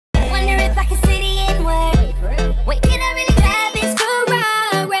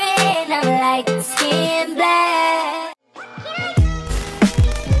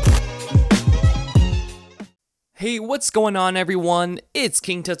what's going on, everyone? It's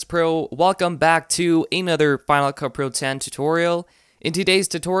KingTutsPro. Welcome back to another Final Cut Pro 10 tutorial. In today's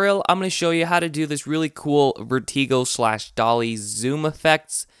tutorial, I'm going to show you how to do this really cool vertigo / dolly zoom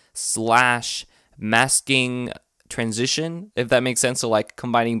effects / masking transition, if that makes sense. So like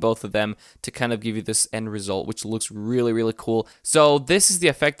combining both of them to kind of give you this end result, which looks really cool. So this is the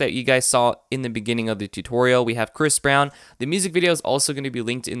effect that you guys saw in the beginning of the tutorial. We have Chris Brown. The music video is also going to be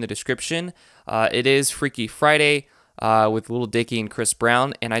linked in the description. It is Freaky Friday with Lil Dicky and Chris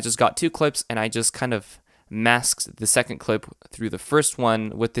Brown, and I just got two clips and I just kind of masked the second clip through the first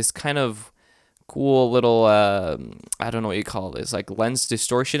one with this kind of cool little, I don't know what you call this, like lens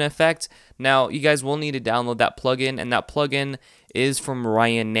distortion effect. Now, you guys will need to download that plugin, and that plugin is from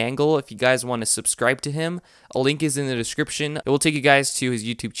RyanNangle. If you guys want to subscribe to him, a link is in the description. It will take you guys to his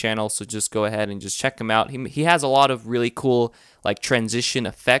YouTube channel, so just go ahead and just check him out. He has a lot of really cool like transition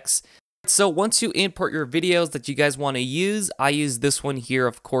effects. So once you import your videos that you guys want to use, I use this one here,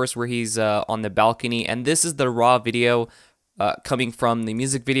 of course, where he's on the balcony, and this is the raw video coming from the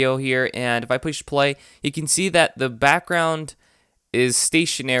music video here. And if I push play, you can see that the background is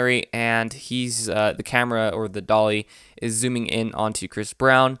stationary and he's the camera or the dolly is zooming in onto Chris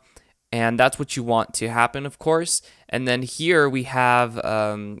Brown, and that's what you want to happen, of course. And then here we have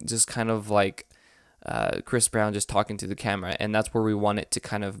just kind of like Chris Brown just talking to the camera, and that's where we want it to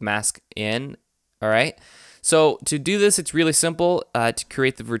kind of mask in. All right, so to do this, it's really simple. To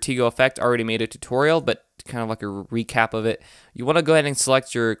create the vertigo effect, I already made a tutorial, but kind of like a recap of it, you want to go ahead and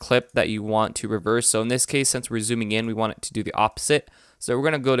select your clip that you want to reverse. So in this case, since we're zooming in, we want it to do the opposite. So we're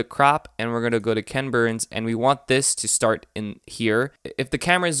going to go to crop, and we're going to go to Ken Burns, and we want this to start in here. If the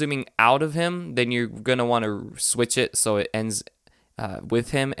camera is zooming out of him, then you're going to want to switch it so it ends with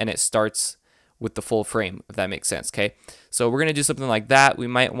him and it starts with the full frame, if that makes sense. Okay, so we're gonna do something like that. We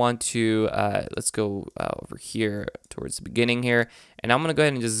might want to let's go over here towards the beginning here, and I'm gonna go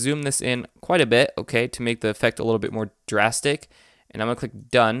ahead and just zoom this in quite a bit, okay, to make the effect a little bit more drastic. And I'm gonna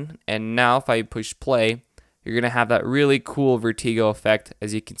click done, and now if I push play, you're gonna have that really cool vertigo effect,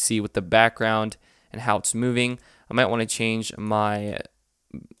 as you can see with the background and how it's moving. I might want to change my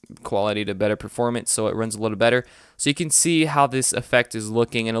quality to better performance so it runs a little better, so you can see how this effect is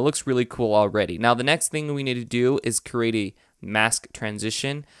looking, and it looks really cool already. Now the next thing we need to do is create a mask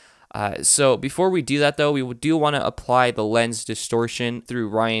transition. So before we do that though, we do want to apply the lens distortion through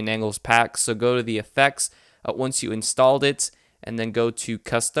RyanNangle's pack. So go to the effects once you installed it, and then go to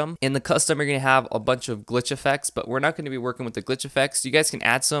custom. In the custom, you're going to have a bunch of glitch effects, but we're not going to be working with the glitch effects. You guys can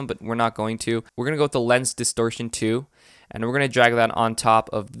add some, but we're not going to. We're going to go with the lens distortion 2, and we're going to drag that on top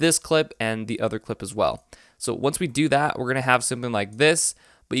of this clip and the other clip as well. So once we do that, we're going to have something like this,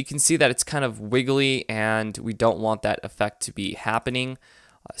 but you can see that it's kind of wiggly, and we don't want that effect to be happening.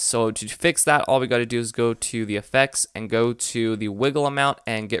 So to fix that, all we got to do is go to the effects and go to the wiggle amount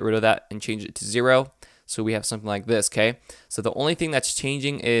and get rid of that and change it to 0. So we have something like this, okay? So the only thing that's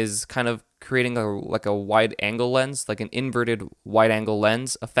changing is kind of creating like a wide angle lens, like an inverted wide angle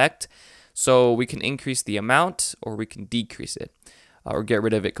lens effect. So we can increase the amount, or we can decrease it, or get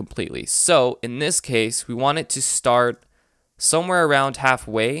rid of it completely. So in this case, we want it to start somewhere around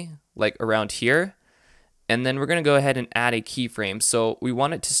halfway, like around here. And then we're gonna go ahead and add a keyframe. So we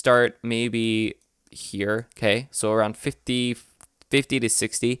want it to start maybe here, okay? So around 50 to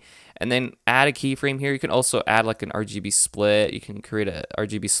 60, and then add a keyframe here. You can also add like an RGB split. You can create a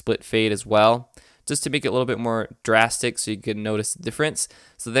RGB split fade as well, just to make it a little bit more drastic so you can notice the difference.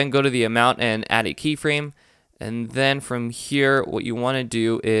 So then go to the amount and add a keyframe, and then from here, what you want to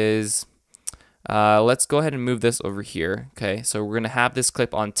do is let's go ahead and move this over here. Okay, so we're gonna have this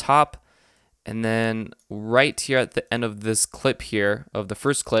clip on top, and then right here at the end of this clip here, of the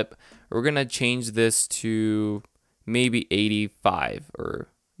first clip, we're gonna change this to maybe 85 or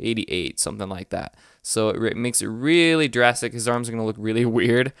 88, something like that. So it makes it really drastic. His arms are gonna look really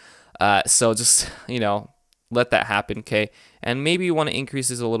weird. So just, you know, let that happen, okay? And maybe you want to increase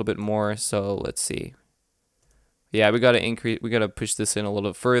this a little bit more. So let's see. Yeah, we gotta push this in a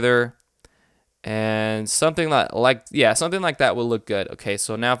little further, and something like that will look good. Okay,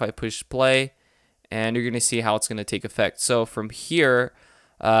 so now if I push play, and you're gonna see how it's gonna take effect. So from here,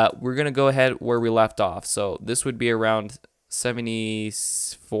 we're gonna go ahead where we left off. So this would be around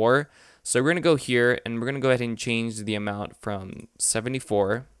 74. So we're gonna go here, and we're gonna go ahead and change the amount from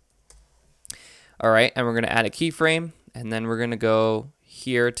 74. All right, and we're gonna add a keyframe, and then we're gonna go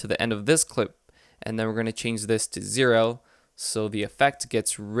here to the end of this clip, and then we're gonna change this to 0, so the effect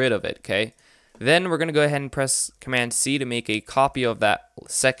gets rid of it, okay? Then we're gonna go ahead and press Command C to make a copy of that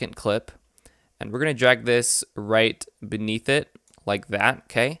second clip, and we're gonna drag this right beneath it, like that,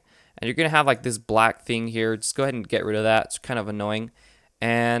 okay? And you're going to have like this black thing here. Just go ahead and get rid of that. It's kind of annoying.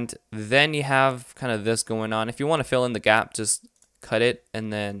 And then you have kind of this going on. If you want to fill in the gap, just cut it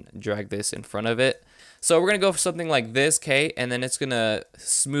and then drag this in front of it. So we're going to go for something like this, okay? And then it's going to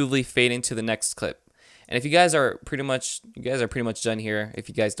smoothly fade into the next clip. And if you guys are pretty much done here if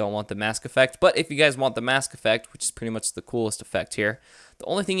you guys don't want the mask effect. But if you guys want the mask effect, which is pretty much the coolest effect here, the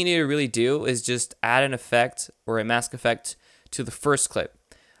only thing you need to really do is just add an effect or a mask effect to the first clip.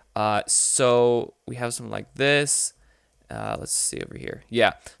 So we have something like this. Let's see over here.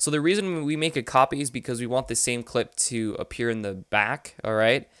 Yeah. So the reason we make a copy is because we want the same clip to appear in the back. All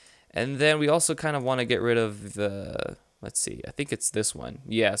right. And then we also kind of want to get rid of the, let's see, I think it's this one.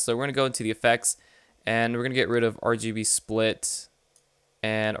 Yeah. So we're going to go into the effects and we're going to get rid of RGB split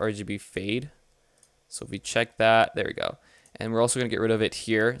and RGB fade. So if we check that, there we go. And we're also going to get rid of it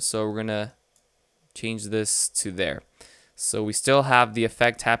here. So we're going to change this to there. So we still have the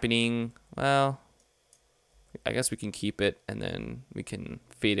effect happening. Well, I guess we can keep it and then we can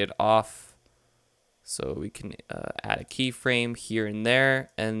fade it off. So we can add a keyframe here and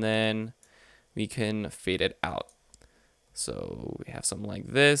there, and then we can fade it out. So we have something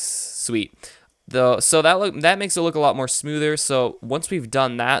like this. Sweet. So that makes it look a lot more smoother. So once we've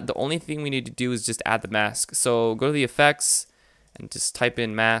done that, the only thing we need to do is just add the mask. So go to the effects and just type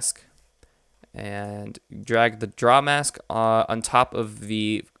in mask and drag the draw mask on top of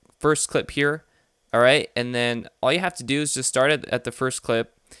the first clip here. All right, and then all you have to do is just start at the first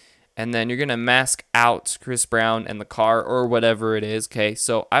clip, and then you're gonna mask out Chris Brown and the car or whatever it is. Okay,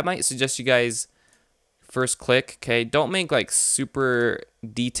 so I might suggest you guys first click. Okay, don't make like super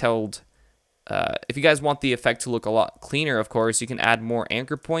detailed. If you guys want the effect to look a lot cleaner, of course, you can add more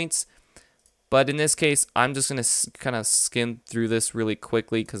anchor points. But in this case, I'm just gonna kind of skim through this really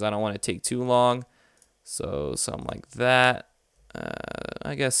quickly because I don't want to take too long. So something like that.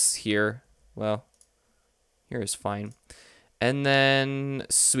 I guess here. Well, here is fine. And then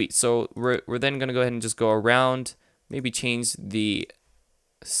sweet. So we're then gonna go ahead and just go around. Maybe change the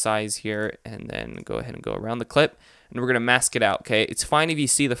size here, and then go ahead and go around the clip. And we're gonna mask it out. Okay, it's fine if you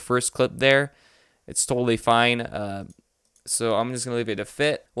see the first clip there. It's totally fine. So I'm just gonna leave it to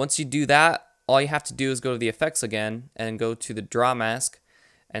fit. Once you do that, all you have to do is go to the effects again and go to the draw mask,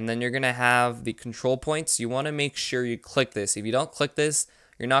 and then you're gonna have the control points. You want to make sure you click this. If you don't click this,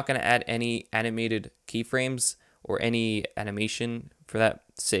 you're not gonna add any animated keyframes or any animation for that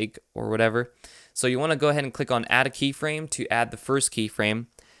sake or whatever. So you want to go ahead and click on add a keyframe to add the first keyframe.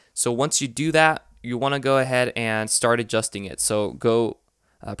 So once you do that, you want to go ahead and start adjusting it. So go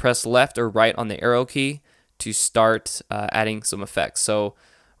press left or right on the arrow key to start adding some effects. So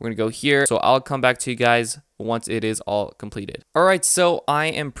we're going to go here. So I'll come back to you guys once it is all completed. All right, so I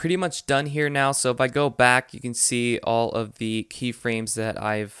am pretty much done here now. So if I go back, you can see all of the keyframes that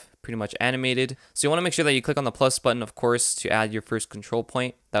I've pretty much animated. So you want to make sure that you click on the plus button, of course, to add your first control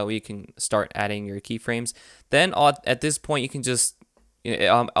point. That way you can start adding your keyframes. Then at this point, you can just, it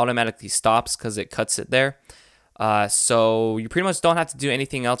automatically stops because it cuts it there. So you pretty much don't have to do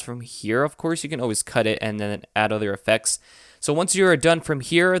anything else from here. Of course, you can always cut it and then add other effects. So once you're done from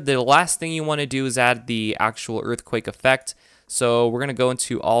here, the last thing you want to do is add the actual earthquake effect. So we're going to go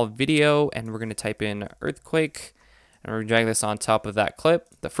into all video and we're going to type in earthquake, and we're going to drag this on top of that clip,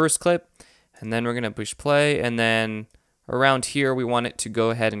 the first clip, and then we're going to push play, and then around here we want it to go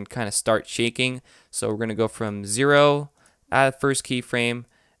ahead and kind of start shaking. So we're going to go from 0, add first keyframe,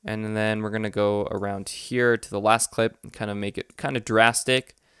 and then we're going to go around here to the last clip and kind of make it kind of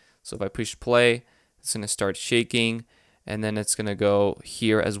drastic. So if I push play, it's going to start shaking, and then it's going to go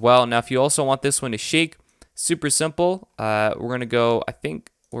here as well. Now if you also want this one to shake, super simple. We're going to go, I think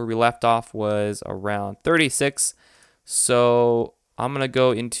where we left off was around 36. So I'm going to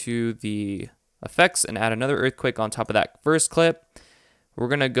go into the effects and add another earthquake on top of that first clip. We're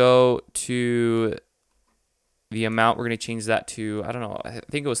going to go to the amount. We're going to change that to, I don't know, I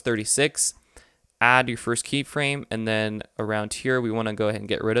think it was 36. Add your first keyframe, and then around here we want to go ahead and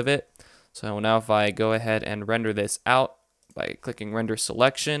get rid of it. So now if I go ahead and render this out by clicking render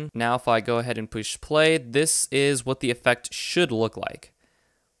selection, now if I go ahead and push play, this is what the effect should look like.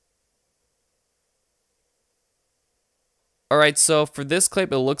 Alright, so for this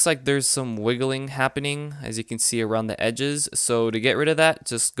clip, it looks like there's some wiggling happening, as you can see around the edges. So to get rid of that,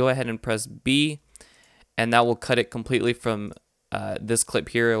 just go ahead and press B, and that will cut it completely from this clip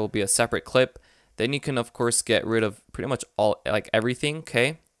here. It will be a separate clip. Then you can, of course, get rid of pretty much all, like everything,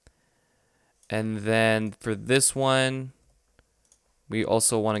 okay? And then for this one, we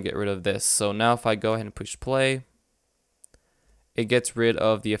also want to get rid of this. So now if I go ahead and push play, it gets rid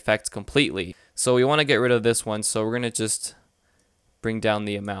of the effect completely. So we want to get rid of this one, so we're going to just bring down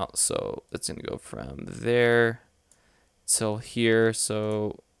the amount. So it's going to go from there till here.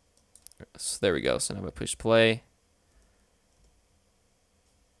 So there we go. So now I push play.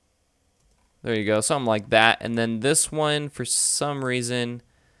 There you go, something like that. And then this one, for some reason,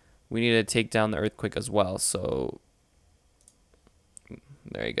 we need to take down the earthquake as well. So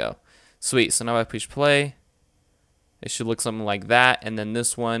there you go. Sweet. So now I push play. It should look something like that. And then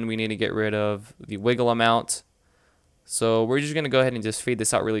this one, we need to get rid of the wiggle amount. So we're just going to go ahead and just fade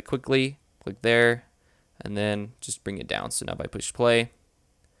this out really quickly. Click there. And then just bring it down. So now if I push play,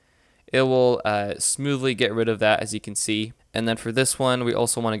 it will smoothly get rid of that, as you can see. And then for this one, we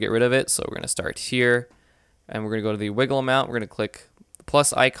also want to get rid of it. So we're going to start here. And we're going to go to the wiggle amount. We're going to click the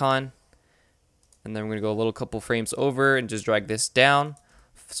plus icon. And then we're going to go a little couple frames over and just drag this down.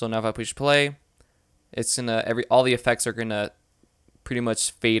 So now if I push play, it's gonna all the effects are gonna pretty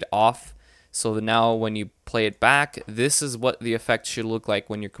much fade off. So now when you play it back, this is what the effect should look like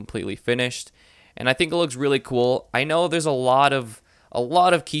when you're completely finished. And I think it looks really cool. I know there's a lot of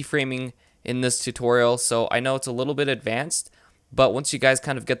keyframing in this tutorial, so I know it's a little bit advanced, but once you guys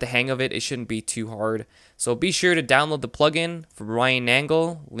kind of get the hang of it, it shouldn't be too hard. So be sure to download the plugin from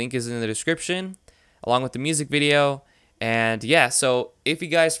RyanNangle. Link is in the description, along with the music video. And yeah, so if you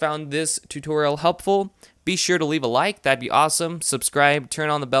guys found this tutorial helpful, be sure to leave a like. That'd be awesome. Subscribe, turn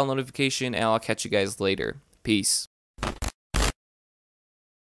on the bell notification, and I'll catch you guys later. Peace.